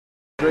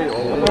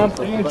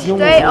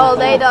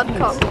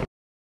StraightAllDay.com.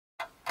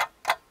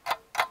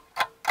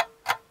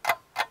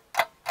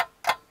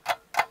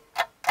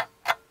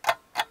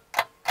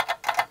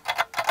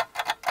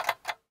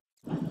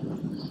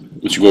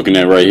 What you're looking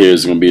at right here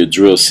is going to be a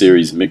drill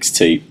series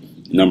mixtape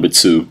number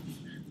 2.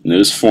 In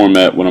this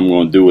format, what I'm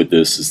going to do with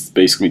this is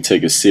basically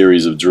take a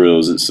series of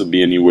drills. This will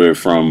be anywhere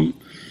from,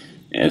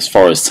 as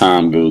far as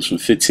time goes, from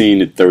 15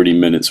 to 30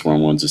 minutes, where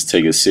I'm going to just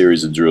take a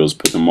series of drills,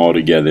 put them all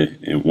together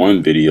in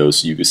one video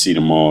so you can see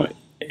them all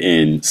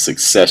in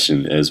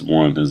succession as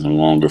one, as a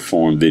longer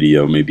form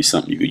video, maybe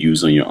something you could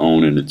use on your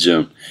own in the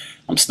gym.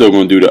 I'm still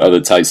going to do the other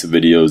types of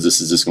videos.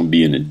 This is just going to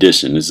be an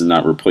addition. This is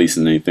not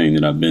replacing anything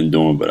that I've been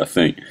doing, but I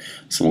think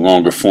some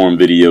longer form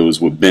videos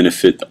would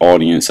benefit the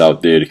audience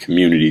out there, the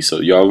community.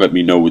 So y'all let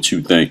me know what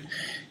you think.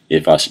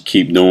 If I should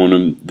keep doing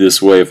them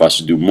this way, if I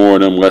should do more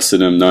of them, less of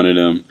them, none of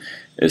them,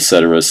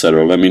 etc.,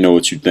 etc. Let me know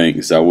what you think,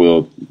 because I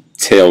will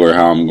tailor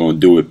how I'm going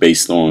to do it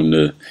based on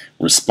the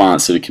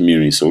response of the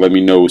community. So let me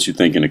know what you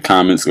think in the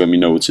comments. Let me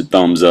know with your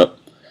thumbs up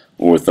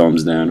or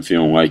thumbs down if you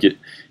don't like it.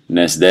 And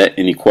that's that.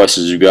 Any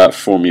questions you got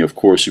for me, of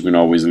course, you can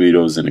always leave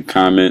those in the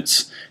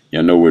comments.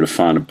 Y'all know where to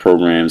find the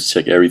programs.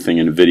 Check everything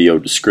in the video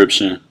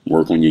description.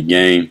 Work on your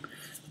game.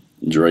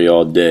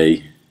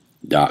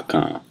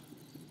 DreAllDay.com.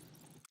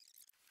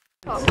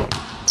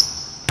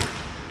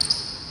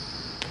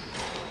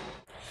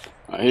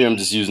 Here I'm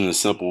just using a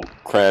simple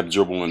crab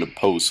dribble in the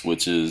post,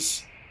 which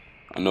is,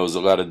 I know there's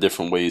a lot of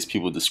different ways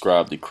people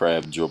describe the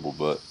crab dribble,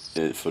 but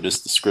for this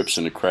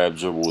description, the crab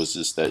dribble is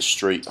just that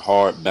straight,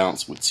 hard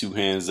bounce with two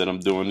hands that I'm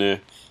doing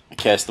there. I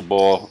catch the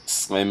ball,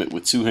 slam it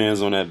with two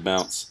hands on that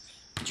bounce,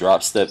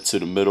 drop step to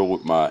the middle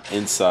with my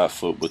inside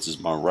foot, which is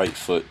my right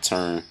foot,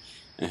 turn,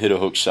 and hit a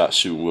hook shot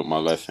shooting with my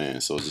left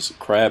hand. So it's just a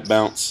crab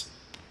bounce,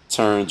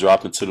 turn,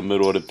 drop into the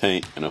middle of the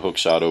paint, and a hook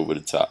shot over the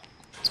top.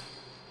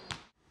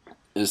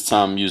 This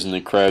time I'm using the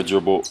crab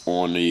dribble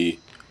on the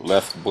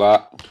left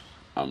block.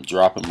 I'm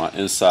dropping my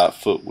inside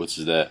foot, which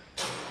is that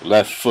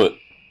left foot.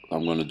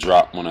 I'm going to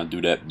drop when I do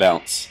that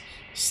bounce.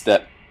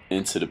 Step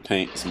into the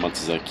paint as much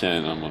as I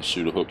can. I'm going to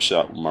shoot a hook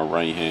shot with my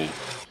right hand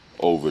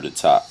over the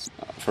top.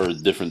 I've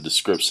heard different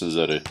descriptions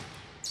of the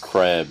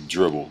crab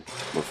dribble,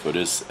 but for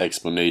this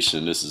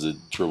explanation, this is a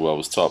dribble I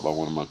was taught by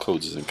one of my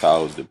coaches in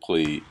college that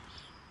played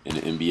in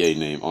the NBA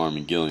named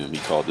Armin Gilliam. He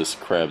called this a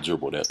crab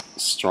dribble, that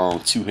strong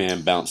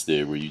two-hand bounce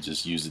there where you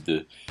just use it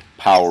to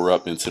power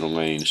up into the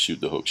lane to shoot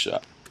the hook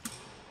shot.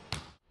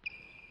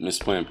 In this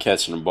play, I'm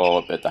catching the ball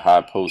up at the high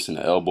post in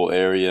the elbow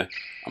area.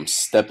 I'm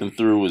stepping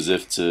through as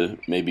if to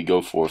maybe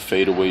go for a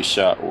fadeaway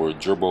shot or a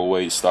dribble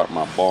away to start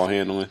my ball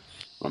handling.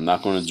 I'm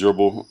not going to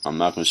dribble. I'm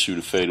not going to shoot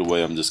a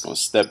fadeaway. I'm just going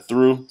to step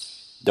through,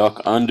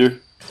 duck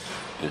under,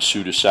 and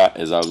shoot a shot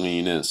as I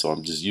lean in. So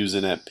I'm just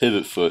using that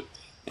pivot foot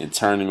and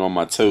turning on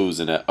my toes,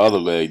 and that other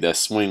leg, that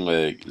swing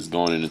leg, is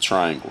going in a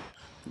triangle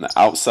from the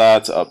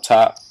outside to up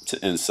top to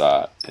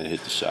inside and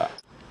hit the shot.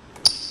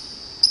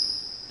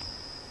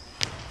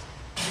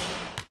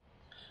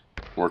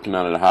 Working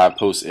out of the high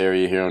post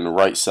area here on the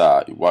right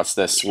side. You watch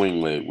that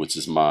swing leg, which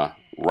is my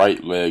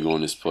right leg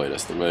on this play.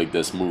 That's the leg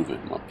that's moving.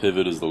 My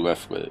pivot is the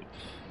left leg.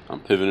 I'm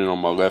pivoting on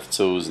my left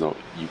toes. Now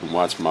you can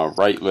watch my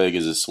right leg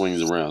as it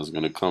swings around. It's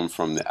going to come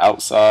from the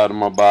outside of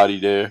my body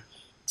there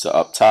to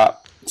up top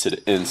to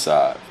the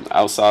inside. From the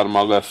outside of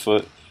my left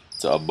foot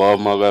to above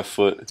my left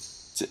foot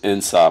to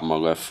inside my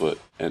left foot.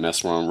 And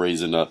that's where I'm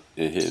raising up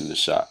and hitting the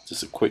shot.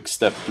 Just a quick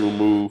step through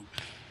move.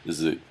 This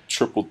is a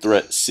triple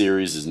threat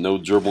series. There's no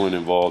dribbling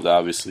involved,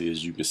 obviously,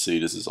 as you can see.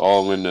 This is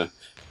all in the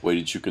way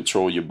that you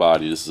control your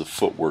body. This is a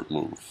footwork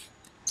move.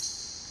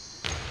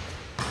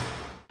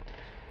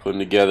 Putting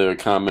together a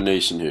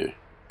combination here.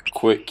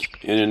 Quick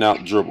in and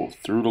out dribble.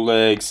 Through the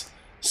legs,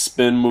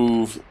 spin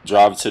move,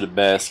 drive to the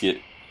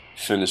basket,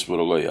 finish with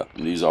a layup.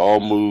 And these are all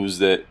moves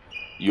that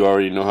you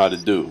already know how to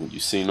do.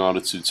 You've seen all the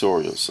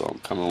tutorials. So I'm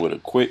coming with a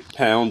quick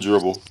pound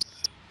dribble,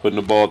 putting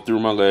the ball through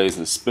my legs,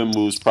 and spin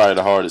move's probably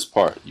the hardest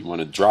part. You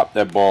want to drop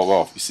that ball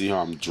off. You see how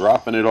I'm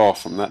dropping it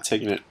off. I'm not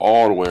taking it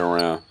all the way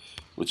around,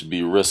 which would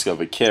be risk of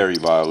a carry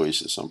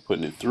violation. So I'm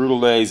putting it through the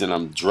legs and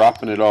I'm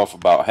dropping it off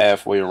about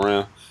halfway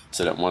around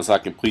so that once I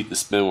complete the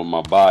spin with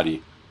my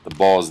body, the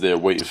ball's there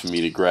waiting for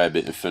me to grab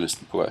it and finish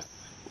the play.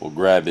 Or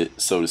grab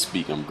it, so to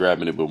speak. I'm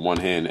grabbing it with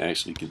one hand and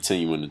actually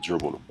continuing to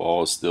dribble. The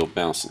ball is still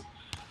bouncing.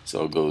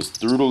 So it goes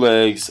through the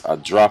legs. I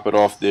drop it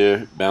off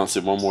there, bounce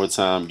it one more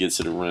time, get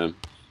to the rim,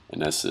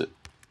 and that's it.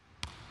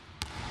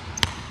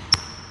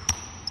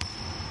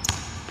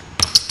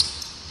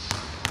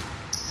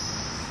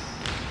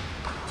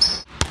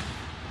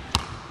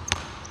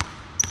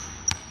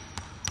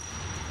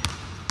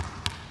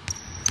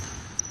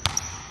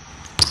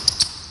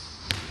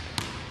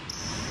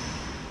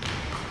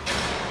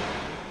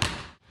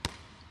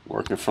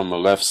 Working from the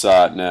left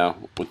side now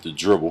with the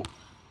dribble.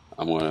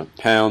 I'm going to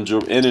pound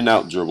dribble, in and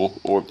out dribble,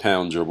 or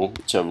pound dribble,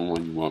 whichever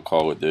one you want to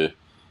call it there.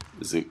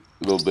 It's a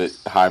little bit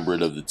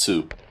hybrid of the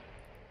two.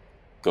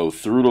 Go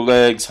through the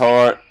legs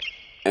hard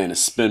and a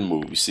spin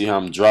move. You see how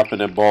I'm dropping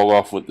that ball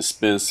off with the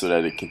spin so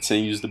that it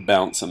continues to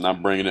bounce. I'm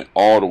not bringing it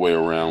all the way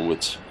around,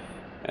 which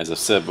As I've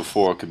said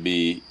before, it could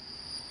be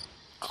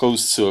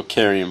close to a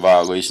carrying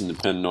violation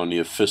depending on the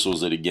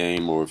officials of the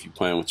game or if you're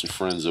playing with your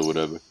friends or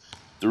whatever.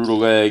 Through the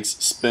legs,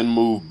 spin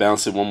move,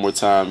 bounce it one more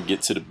time,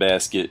 get to the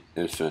basket,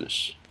 and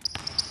finish.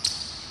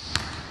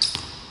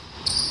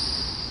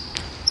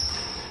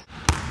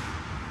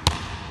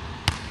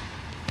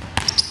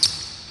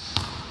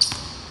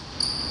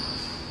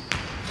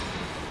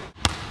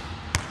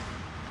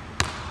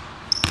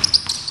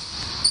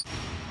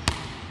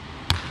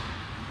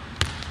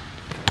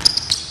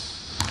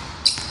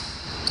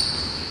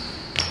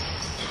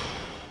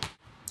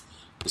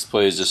 This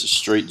play is just a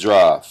straight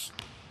drive.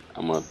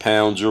 I'm going to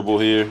pound dribble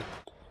here.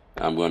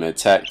 I'm going to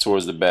attack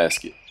towards the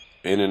basket.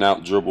 In and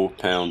out dribble,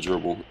 pound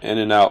dribble, in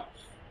and out.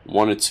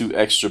 1 or 2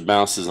 extra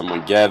bounces. I'm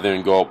going to gather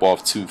and go up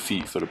off 2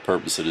 feet for the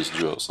purpose of this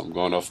drill. So I'm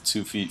going off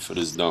 2 feet for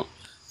this dunk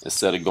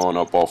instead of going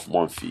up off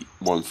 1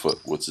 foot,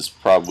 which is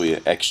probably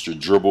an extra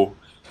dribble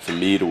for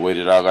me, the way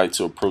that I like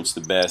to approach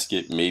the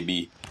basket.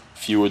 Maybe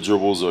fewer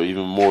dribbles or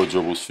even more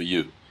dribbles for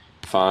you.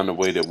 Find a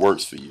way that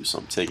works for you. So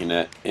I'm taking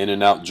that in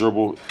and out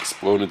dribble,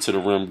 exploding to the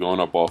rim, going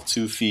up off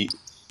 2 feet,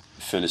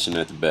 finishing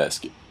at the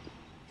basket.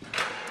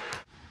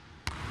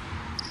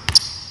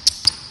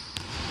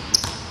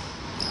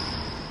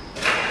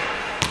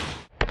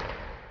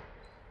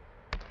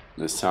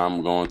 This time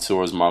I'm going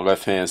towards my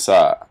left hand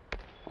side.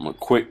 I'm a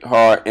quick,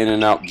 hard in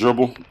and out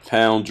dribble,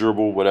 pound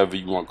dribble, whatever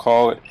you want to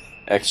call it.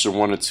 Extra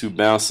 1 or 2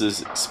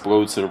 bounces,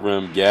 explode to the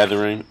rim,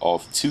 gathering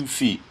off 2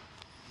 feet,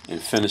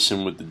 and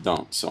finishing with the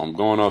dunk. So I'm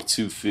going off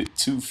 2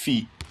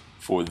 feet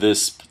for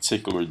this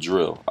particular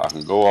drill. I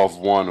can go off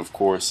 1, of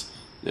course.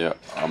 There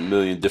are a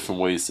million different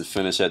ways to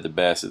finish at the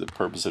basket. The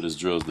purpose of this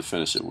drill is to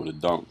finish it with a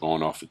dunk,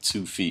 going off at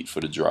 2 feet for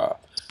the drive.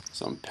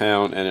 So I'm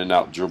pound, in and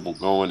out dribble,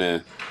 going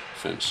in,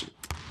 finishing.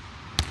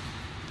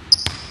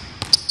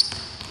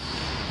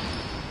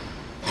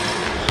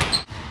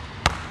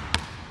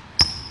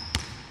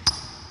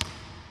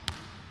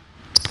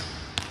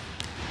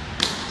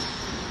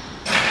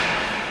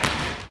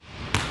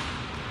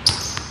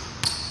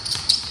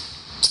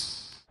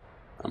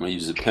 I'm going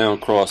to use the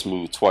pound cross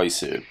move twice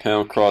here.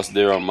 Pound cross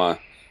there on my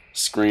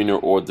screener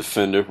or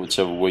defender,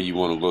 whichever way you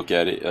want to look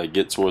at it. I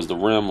get towards the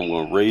rim. I'm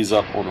going to raise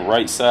up on the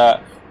right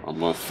side. I'm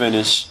going to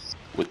finish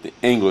with the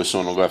English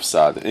on the left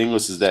side. The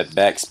English is that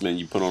backspin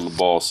you put on the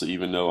ball, so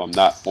even though I'm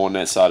not on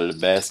that side of the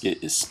basket,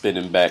 it's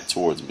spinning back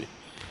towards me.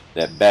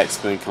 That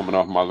backspin coming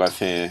off my left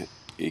hand,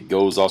 it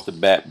goes off the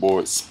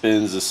backboard,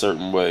 spins a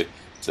certain way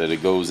so that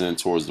it goes in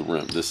towards the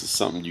rim. This is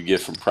something you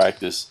get from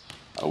practice.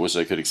 I wish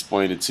I could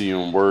explain it to you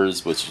in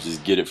words, but you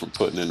just get it from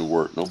putting in the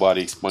work.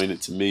 Nobody explained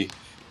it to me.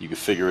 You can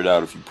figure it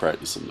out if you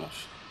practice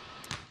enough.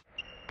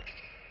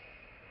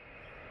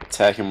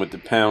 Attacking with the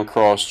pound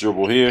cross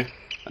dribble here.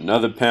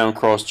 Another pound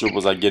cross dribble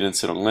as I get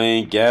into the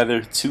lane.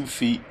 Gather 2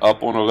 feet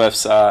up on the left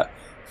side.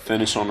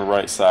 Finish on the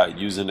right side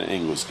using the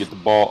English. Get the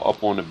ball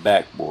up on the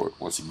backboard.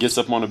 Once it gets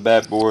up on the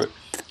backboard,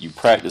 you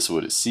practice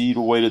with it. See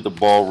the way that the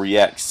ball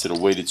reacts to the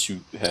way that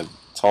you have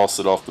tossed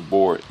it off the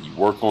board. You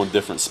work on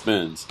different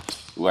spins.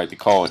 We like to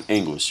call it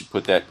English. You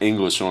put that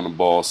English on the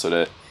ball so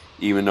that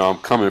even though I'm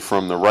coming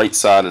from the right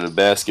side of the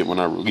basket, when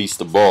I release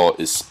the ball,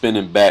 it's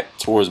spinning back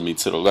towards me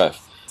to the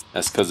left.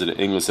 That's because of the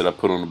English that I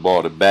put on the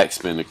ball, the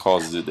backspin that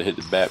causes it to hit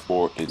the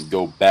backboard and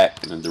go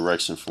back in the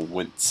direction from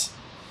whence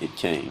it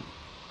came.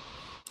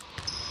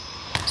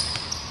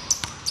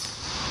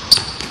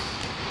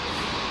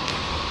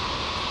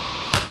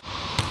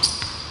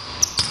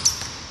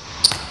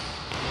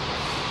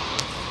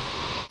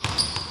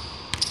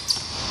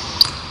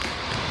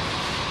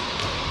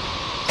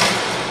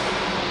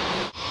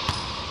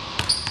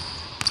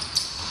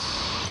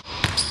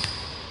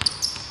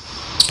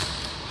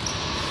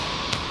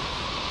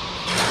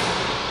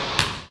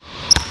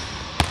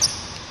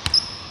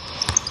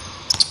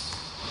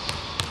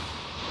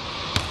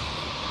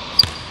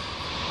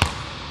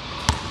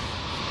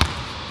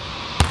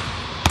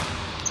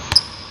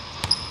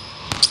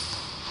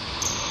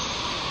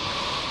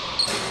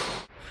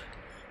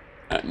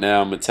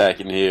 Now I'm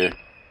attacking here.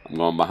 I'm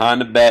going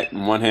behind the back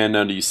and one hand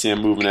under. You see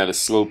I'm moving at a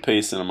slow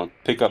pace, and I'm going to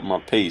pick up my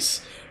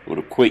pace with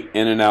a quick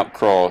in and out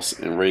cross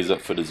and raise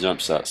up for the jump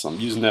shot. So I'm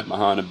using that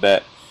behind the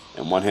back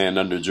and one hand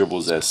under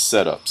dribbles as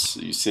setups.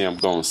 So you see I'm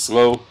going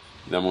slow,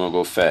 then I'm going to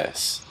go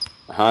fast.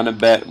 Behind the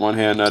back, one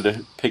hand under,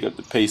 pick up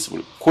the pace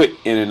with a quick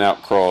in and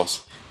out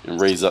cross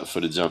and raise up for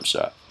the jump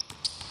shot.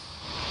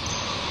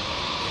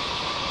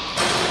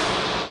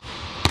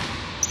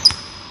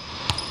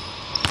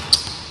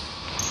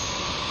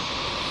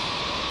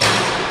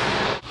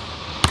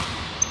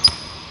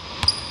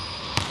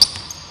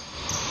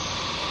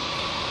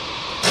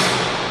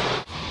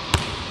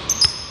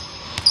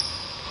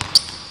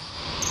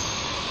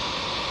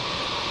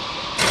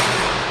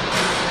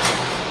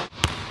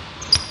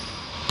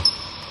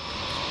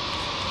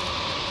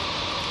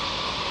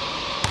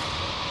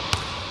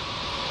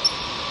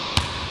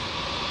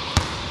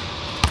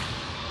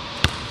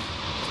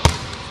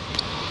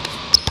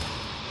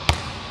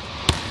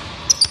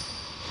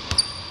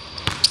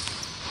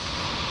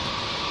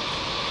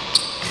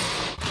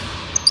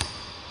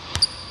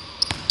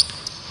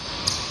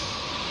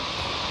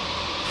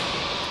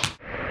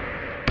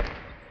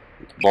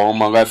 Ball in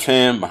my left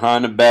hand,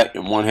 behind the back,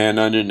 and one hand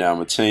under. Now I'm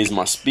going to change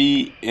my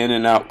speed, in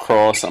and out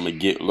cross. I'm going to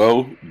get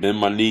low, bend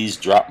my knees,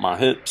 drop my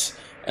hips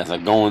as I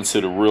go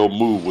into the real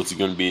move, which is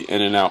going to be an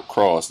in and out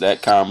cross.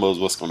 That combo is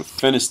what's going to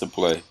finish the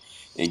play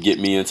and get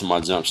me into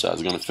my jump shot.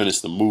 It's going to finish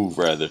the move,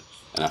 rather,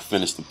 and I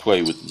finish the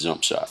play with the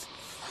jump shot.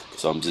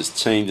 So I'm just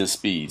changing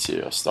speeds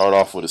here. I start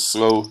off with a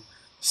slow,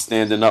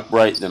 standing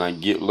upright, then I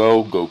get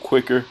low, go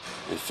quicker,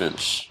 and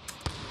finish.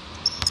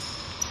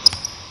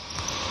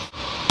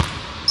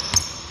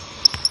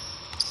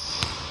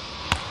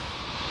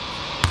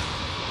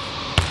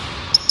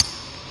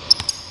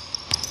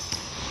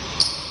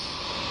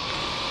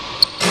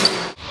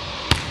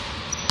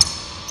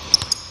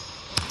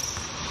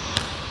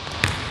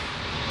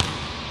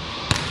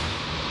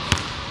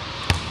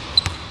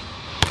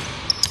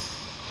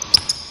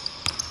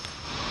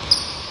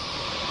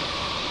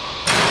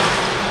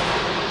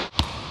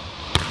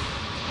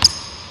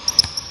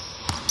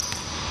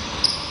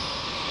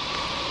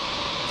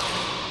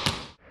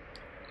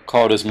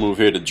 Call this move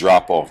here the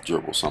drop off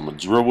dribble. So I'm going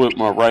to dribble with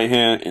my right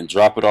hand and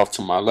drop it off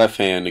to my left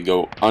hand to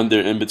go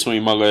under in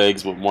between my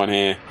legs with one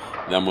hand.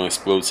 Then I'm going to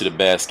explode to the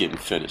basket and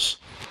finish.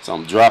 So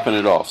I'm dropping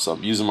it off. So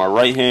I'm using my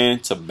right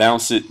hand to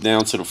bounce it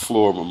down to the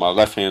floor, but my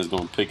left hand is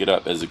going to pick it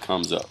up as it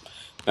comes up.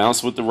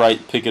 Bounce with the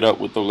right, pick it up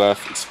with the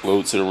left,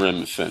 explode to the rim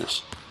and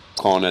finish.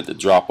 Calling that the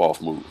drop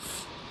off move.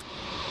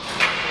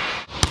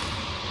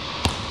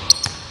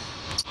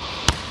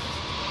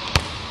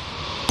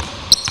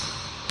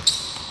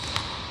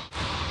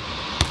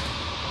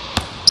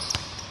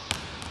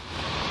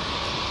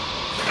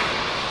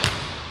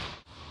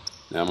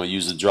 Now I'm going to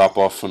use the drop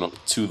off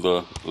to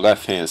the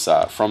left hand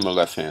side, from the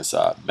left hand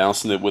side.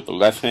 Bouncing it with the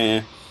left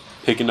hand,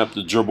 picking up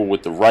the dribble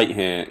with the right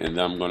hand, and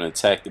then I'm going to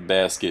attack the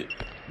basket,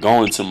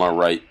 going to my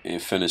right,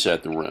 and finish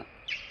at the rim.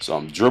 So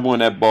I'm dribbling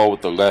that ball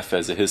with the left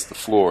as it hits the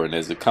floor, and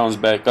as it comes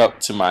back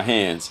up to my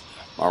hands,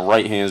 my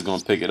right hand is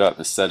going to pick it up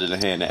instead of the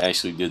hand that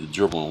actually did the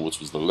dribbling, which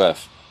was the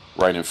left,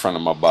 right in front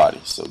of my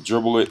body. So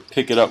dribble it,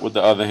 pick it up with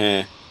the other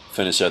hand,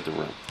 finish at the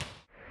rim.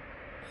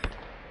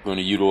 I'm going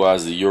to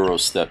utilize the Euro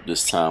step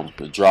this time.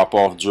 The drop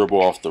off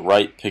dribble off the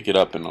right, pick it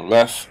up in the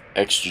left,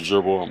 extra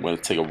dribble. I'm going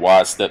to take a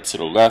wide step to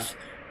the left,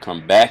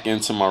 come back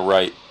into my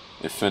right,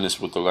 and finish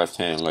with the left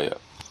hand layup.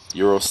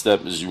 Euro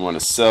step is you want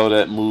to sell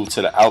that move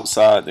to the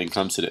outside, then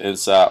come to the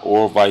inside,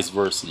 or vice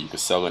versa. You can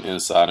sell it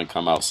inside and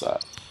come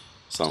outside.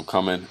 So I'm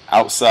coming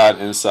outside,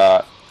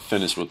 inside,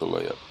 finish with the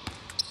layup.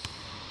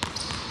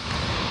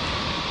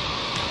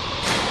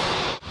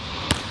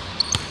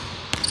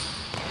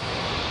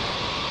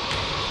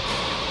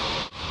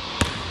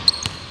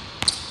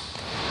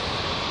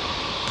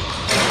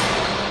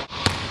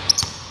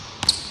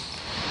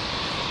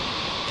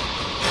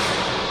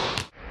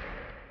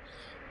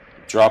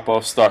 Drop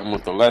off starting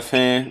with the left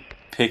hand,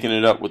 picking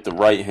it up with the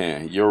right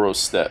hand. Euro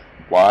step.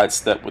 Wide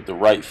step with the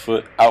right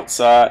foot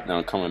outside.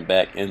 Now coming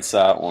back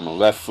inside on the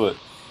left foot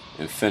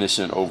and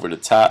finishing over the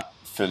top.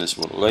 Finish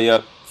with a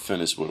layup.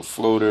 Finish with a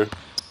floater.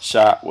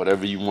 Shot.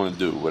 Whatever you want to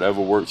do. Whatever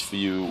works for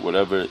you.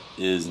 Whatever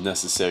is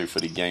necessary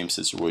for the game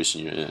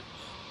situation you're in.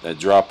 That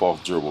drop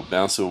off dribble.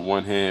 Bounce it with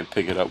one hand.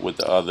 Pick it up with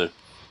the other.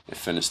 And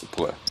finish the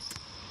play.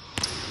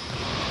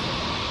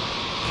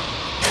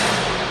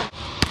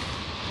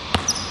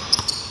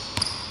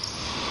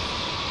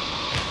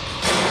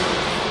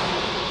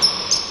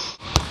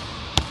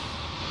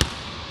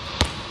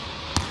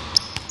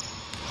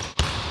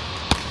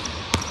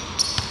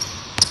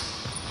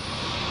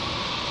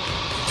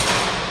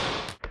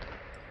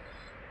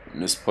 In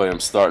this play, I'm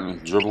starting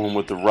dribbling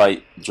with the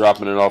right,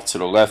 dropping it off to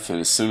the left,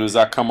 and as soon as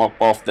I come up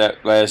off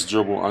that last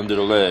dribble under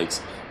the legs,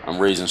 I'm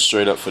raising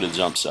straight up for the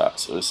jump shot.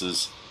 So this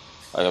is,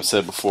 like I've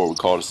said before, we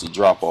call this the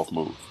drop-off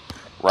move.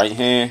 Right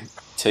hand,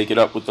 take it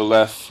up with the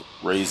left,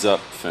 raise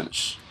up,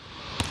 finish.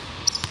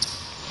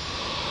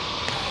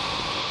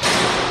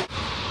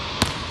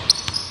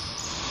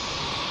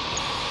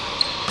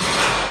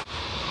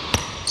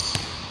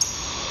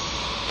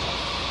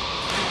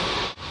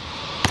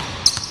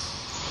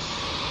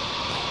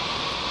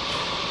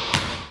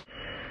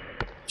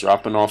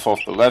 Dropping off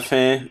the left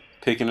hand,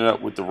 picking it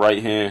up with the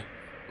right hand,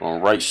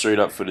 going right straight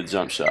up for the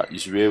jump shot. You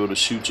should be able to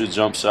shoot your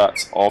jump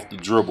shots off the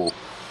dribble,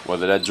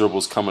 whether that dribble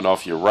is coming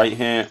off your right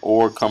hand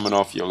or coming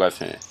off your left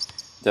hand.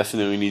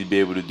 Definitely need to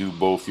be able to do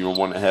both. You don't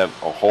want to have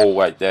a hole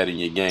like that in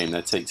your game.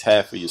 That takes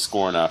half of your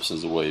scoring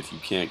options away if you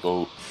can't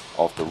go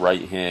off the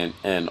right hand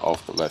and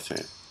off the left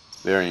hand.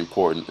 Very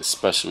important,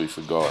 especially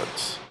for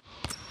guards.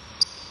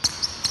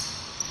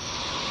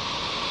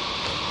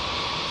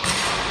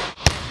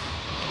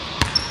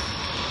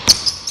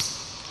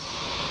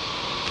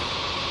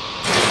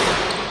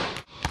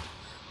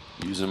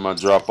 Using my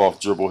drop off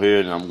dribble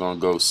here, and I'm going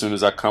to go, as soon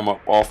as I come up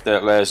off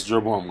that last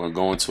dribble, I'm going to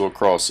go into a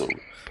crossover.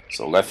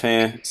 So left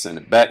hand, send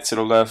it back to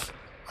the left,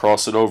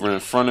 cross it over in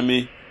front of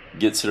me,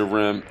 get to the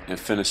rim, and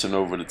finishing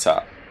over the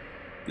top.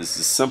 This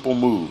is simple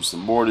moves. The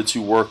more that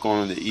you work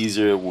on it, the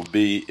easier it will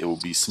be. It will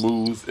be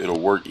smooth. It'll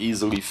work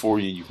easily for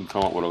you. You can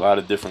come up with a lot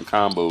of different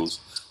combos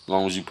as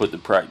long as you put the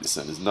practice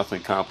in. There's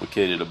nothing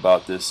complicated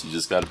about this. You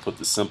just got to put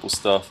the simple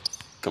stuff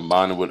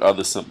combine it with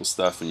other simple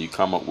stuff, and you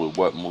come up with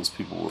what most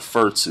people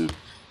refer to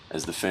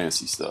as the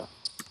fancy stuff.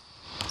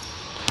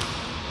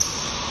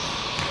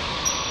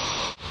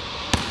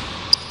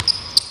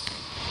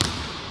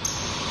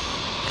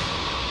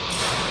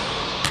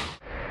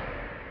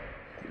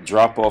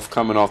 Drop off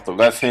coming off the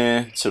left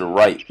hand to the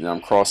right. Now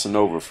I'm crossing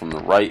over from the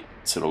right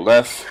to the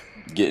left,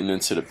 getting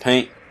into the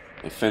paint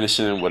and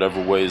finishing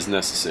whatever way is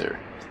necessary.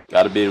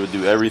 Got to be able to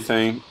do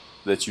everything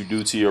that you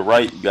do to your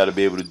right. You got to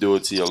be able to do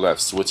it to your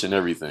left, switching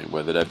everything,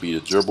 whether that be the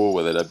dribble,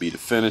 whether that be the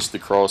finish, the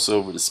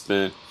crossover, the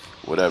spin,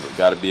 whatever.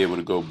 Got to be able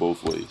to go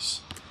both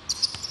ways.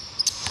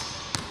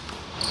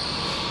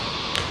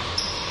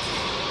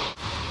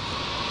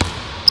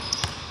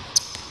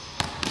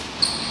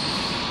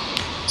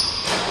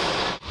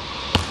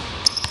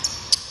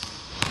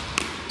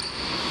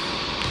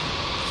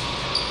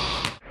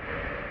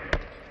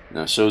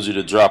 Now, I showed you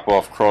the drop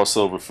off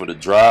crossover for the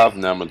drive.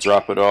 Now I'm going to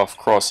drop it off,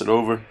 cross it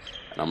over, and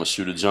I'm going to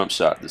shoot a jump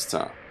shot this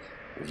time.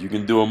 If you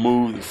can do a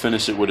move and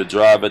finish it with a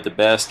drive at the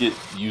basket,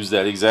 use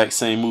that exact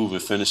same move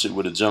and finish it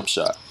with a jump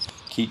shot.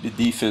 Keep the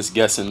defense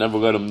guessing. Never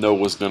let them know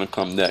what's going to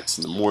come next.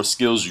 And the more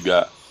skills you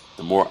got,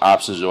 the more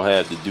options you'll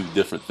have to do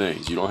different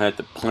things. You don't have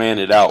to plan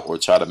it out or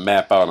try to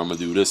map out, I'm going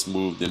to do this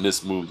move, then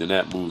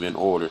that move in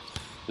order.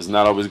 It's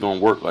not always going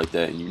to work like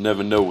that, and you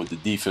never know what the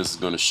defense is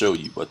going to show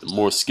you. But the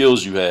more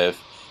skills you have,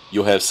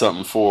 you'll have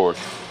something for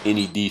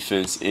any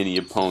defense, any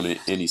opponent,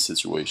 any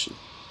situation.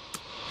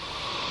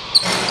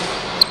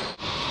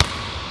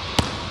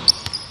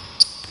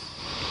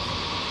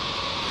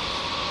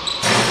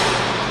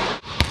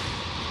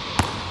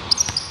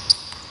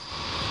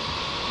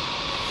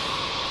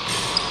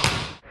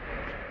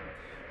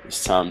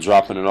 This time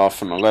dropping it off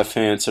from the left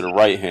hand to the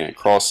right hand,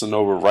 crossing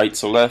over right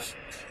to left,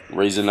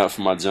 raising up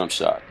for my jump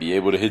shot. Be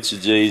able to hit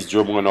your J's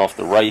dribbling off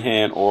the right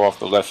hand or off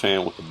the left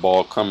hand with the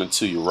ball coming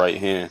to your right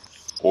hand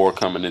or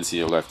coming into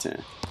your left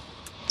hand.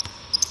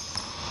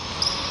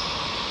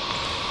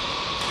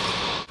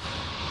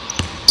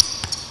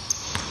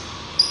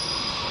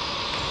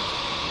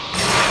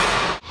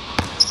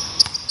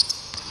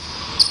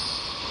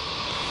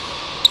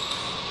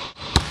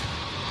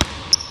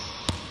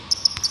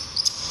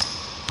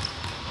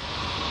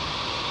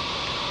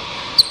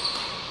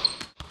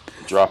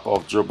 Drop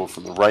off dribble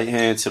from the right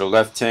hand to the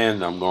left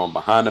hand. I'm going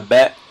behind the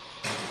back.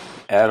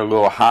 Add a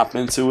little hop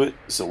into it.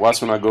 So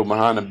watch when I go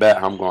behind the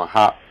back, I'm going to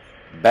hop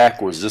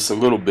backwards just a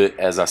little bit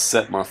as I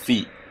set my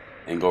feet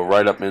and go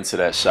right up into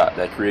that shot.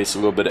 That creates a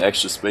little bit of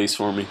extra space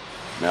for me.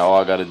 Now all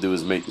I got to do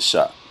is make the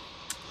shot.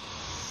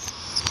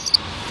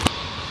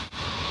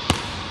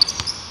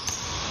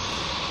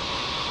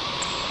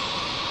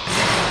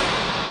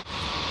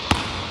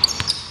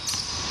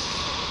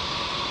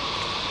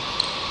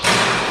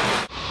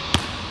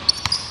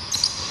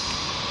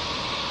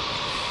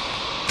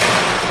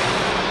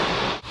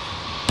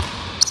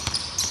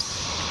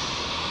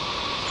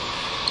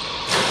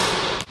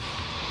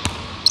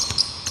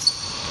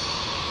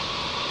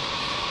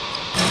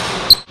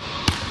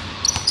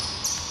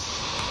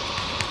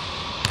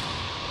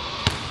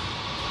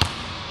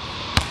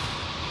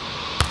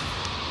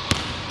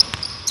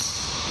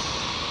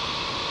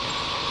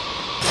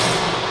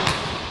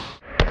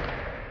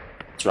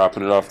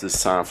 Dropping it off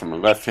this time from the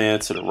left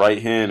hand to the right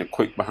hand and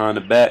quick behind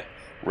the back,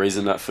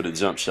 raising up for the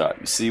jump shot.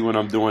 You see when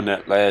I'm doing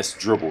that last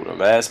dribble, the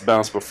last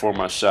bounce before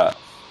my shot,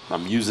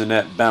 I'm using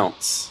that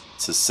bounce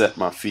to set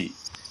my feet.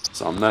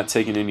 So I'm not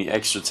taking any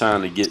extra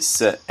time to get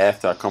set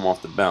after I come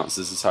off the bounce.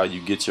 This is how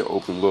you get your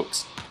open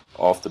looks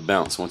off the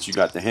bounce. Once you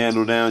got the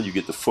handle down, you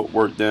get the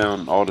footwork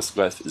down, all that's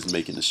left is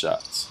making the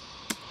shots.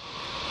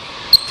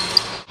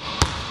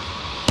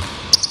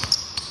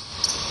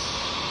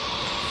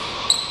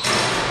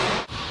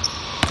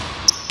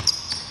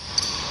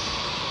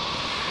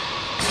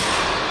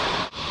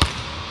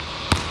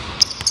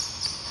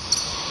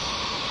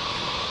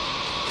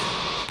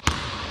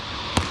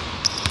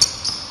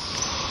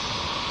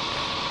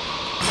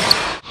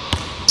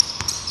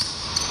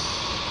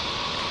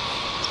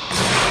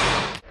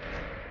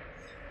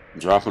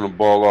 Dropping the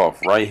ball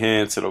off, right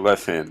hand to the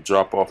left hand,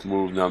 drop off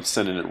move. Now I'm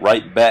sending it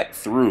right back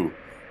through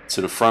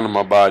to the front of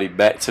my body,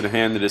 back to the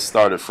hand that it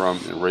started from,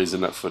 and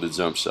raising up for the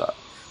jump shot.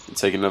 And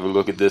take another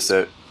look at this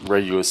at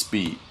regular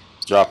speed.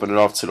 Dropping it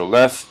off to the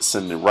left,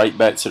 sending it right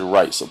back to the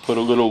right. So put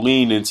a little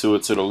lean into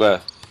it to the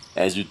left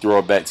as you throw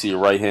it back to your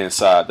right hand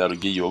side. That'll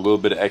give you a little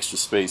bit of extra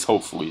space,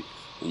 hopefully,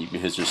 and you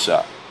can hit your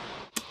shot.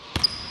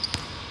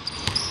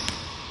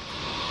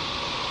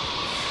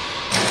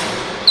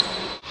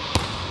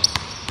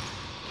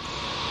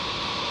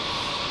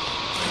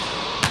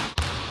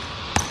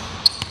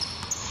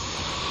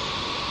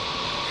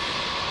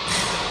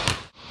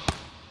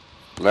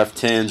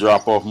 Left hand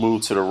drop off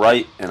move to the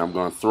right, and I'm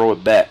going to throw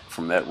it back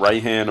from that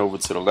right hand over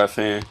to the left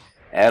hand.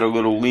 Add a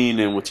little lean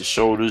in with your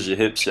shoulders, your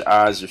hips, your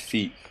eyes, your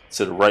feet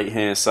to the right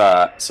hand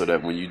side, so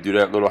that when you do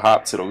that little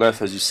hop to the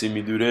left as you see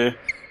me do there,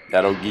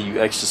 that'll give you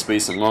extra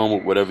space along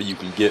with whatever you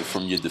can get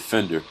from your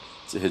defender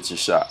to hit your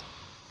shot.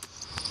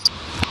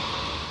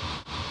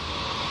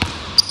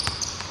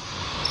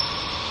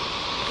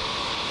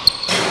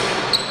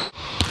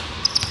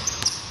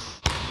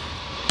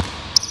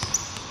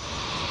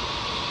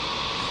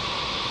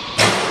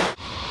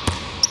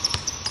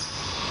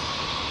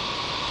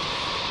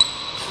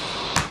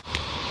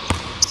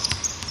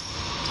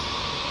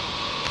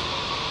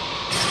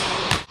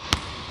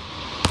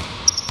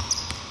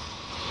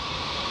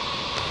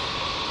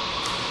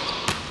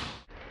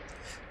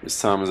 This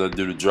time as I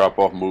do the drop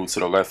off move to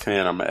the left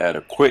hand, I'm going to add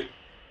a quick,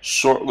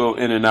 short little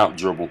in and out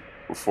dribble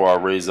before I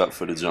raise up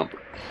for the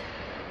jumper.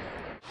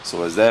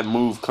 So as that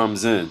move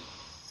comes in,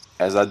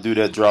 as I do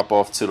that drop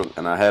off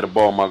and I had the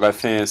ball in my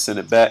left hand, send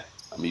it back,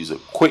 I'm going to use a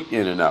quick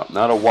in and out.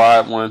 Not a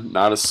wide one,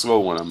 not a slow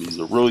one. I'm going to use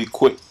a really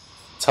quick,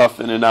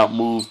 tough in and out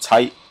move,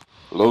 tight,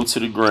 low to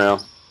the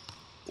ground,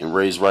 and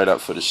raise right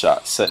up for the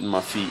shot, setting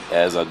my feet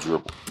as I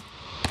dribble.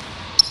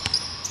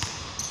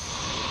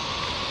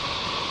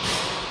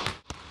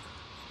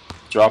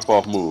 Drop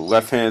off move,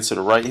 left hand to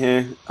the right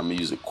hand. I'm going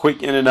to use a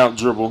quick in and out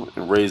dribble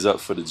and raise up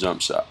for the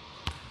jump shot.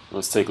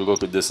 Let's take a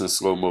look at this in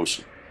slow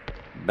motion.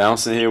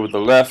 Bouncing here with the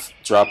left,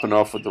 dropping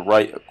off with the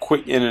right, a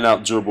quick in and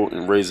out dribble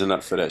and raising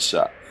up for that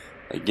shot.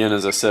 Again,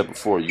 as I said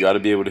before, you got to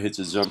be able to hit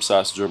your jump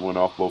shots dribbling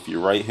off both your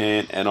right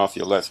hand and off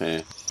your left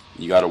hand.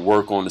 You got to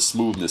work on the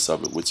smoothness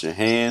of it with your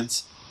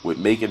hands, with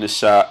making the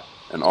shot,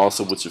 and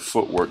also with your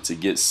footwork to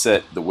get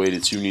set the way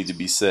that you need to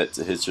be set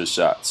to hit your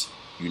shots.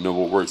 You know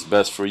what works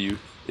best for you.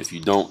 If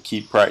you don't,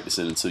 keep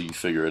practicing until you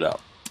figure it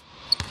out.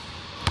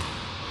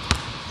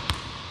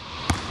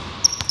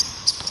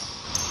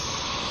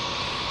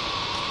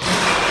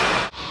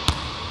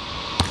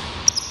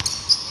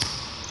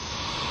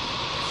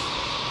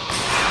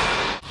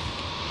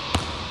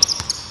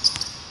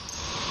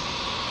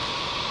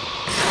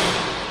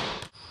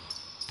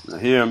 Now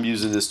here I'm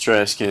using this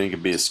trash can. It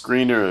could be a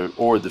screener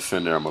or a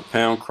defender. I'm a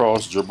pound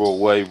cross, dribble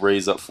away,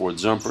 raise up for a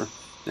jumper.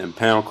 Then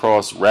pound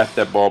cross, wrap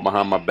that ball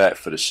behind my back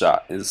for the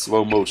shot in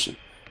slow motion.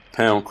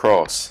 Pound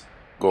cross,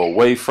 go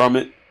away from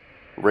it,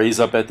 raise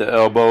up at the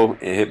elbow,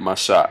 and hit my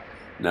shot.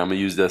 Now I'm going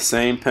to use that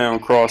same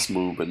pound cross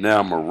move, but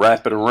now I'm going to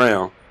wrap it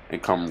around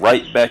and come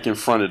right back in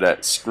front of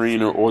that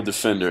screener or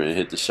defender and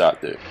hit the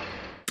shot there.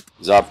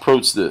 As I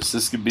approach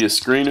this could be a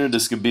screener,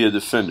 this could be a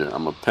defender.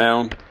 I'm going to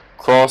pound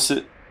cross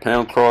it,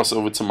 pound cross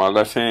over to my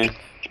left hand,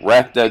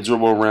 wrap that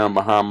dribble around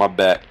behind my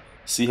back.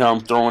 See how I'm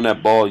throwing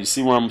that ball? You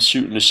see where I'm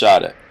shooting the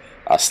shot at?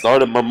 I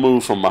started my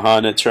move from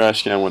behind that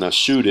trash can. When I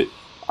shoot it,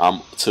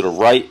 I'm to the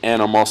right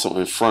and I'm also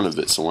in front of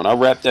it. So when I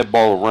wrap that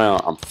ball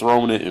around, I'm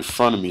throwing it in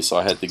front of me, so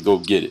I had to go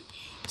get it.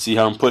 See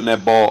how I'm putting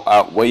that ball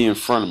out way in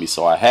front of me,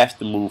 so I have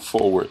to move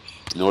forward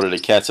in order to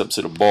catch up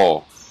to the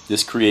ball.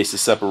 This creates the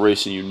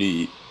separation you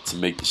need to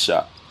make the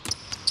shot.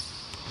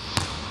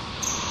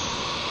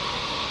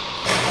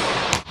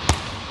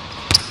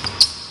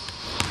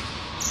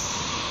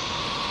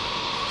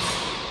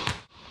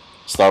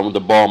 Starting with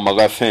the ball in my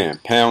left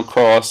hand, pound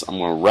cross, I'm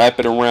going to wrap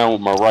it around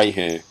with my right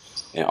hand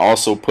and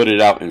also put it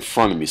out in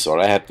front of me so that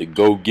I have to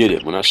go get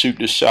it. When I shoot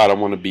this shot, I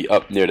want to be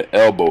up near the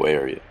elbow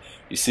area.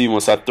 You see,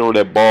 once I throw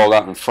that ball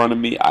out in front of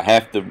me, I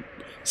have to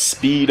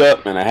speed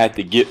up and I have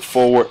to get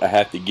forward, I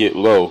have to get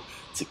low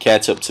to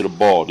catch up to the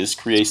ball. This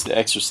creates the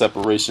extra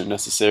separation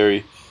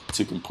necessary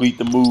to complete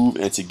the move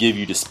and to give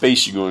you the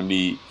space you're going to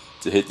need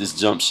to hit this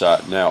jump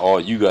shot. Now all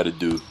you got to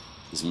do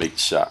is make the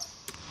shot.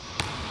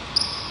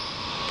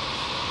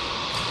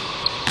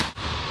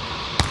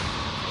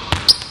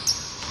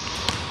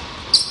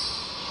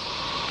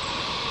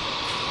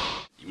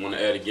 You want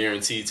to add a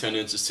guaranteed 10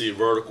 inches to your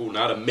vertical,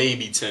 not a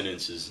maybe 10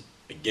 inches,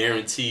 a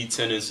guaranteed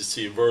 10 inches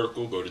to your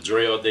vertical. Go to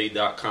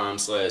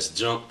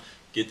dreallday.com/jump,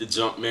 get the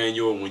jump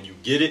manual. When you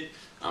get it,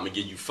 I'm going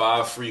to give you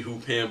 5 free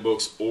hoop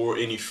handbooks or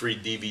any free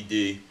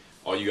DVD.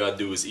 All you got to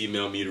do is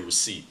email me the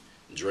receipt.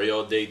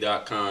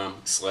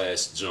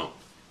 dreallday.com/jump.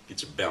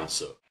 Get your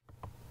bounce up.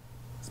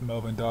 It's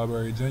Melvin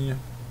Dahlberry Jr.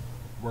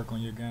 Work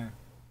on your game.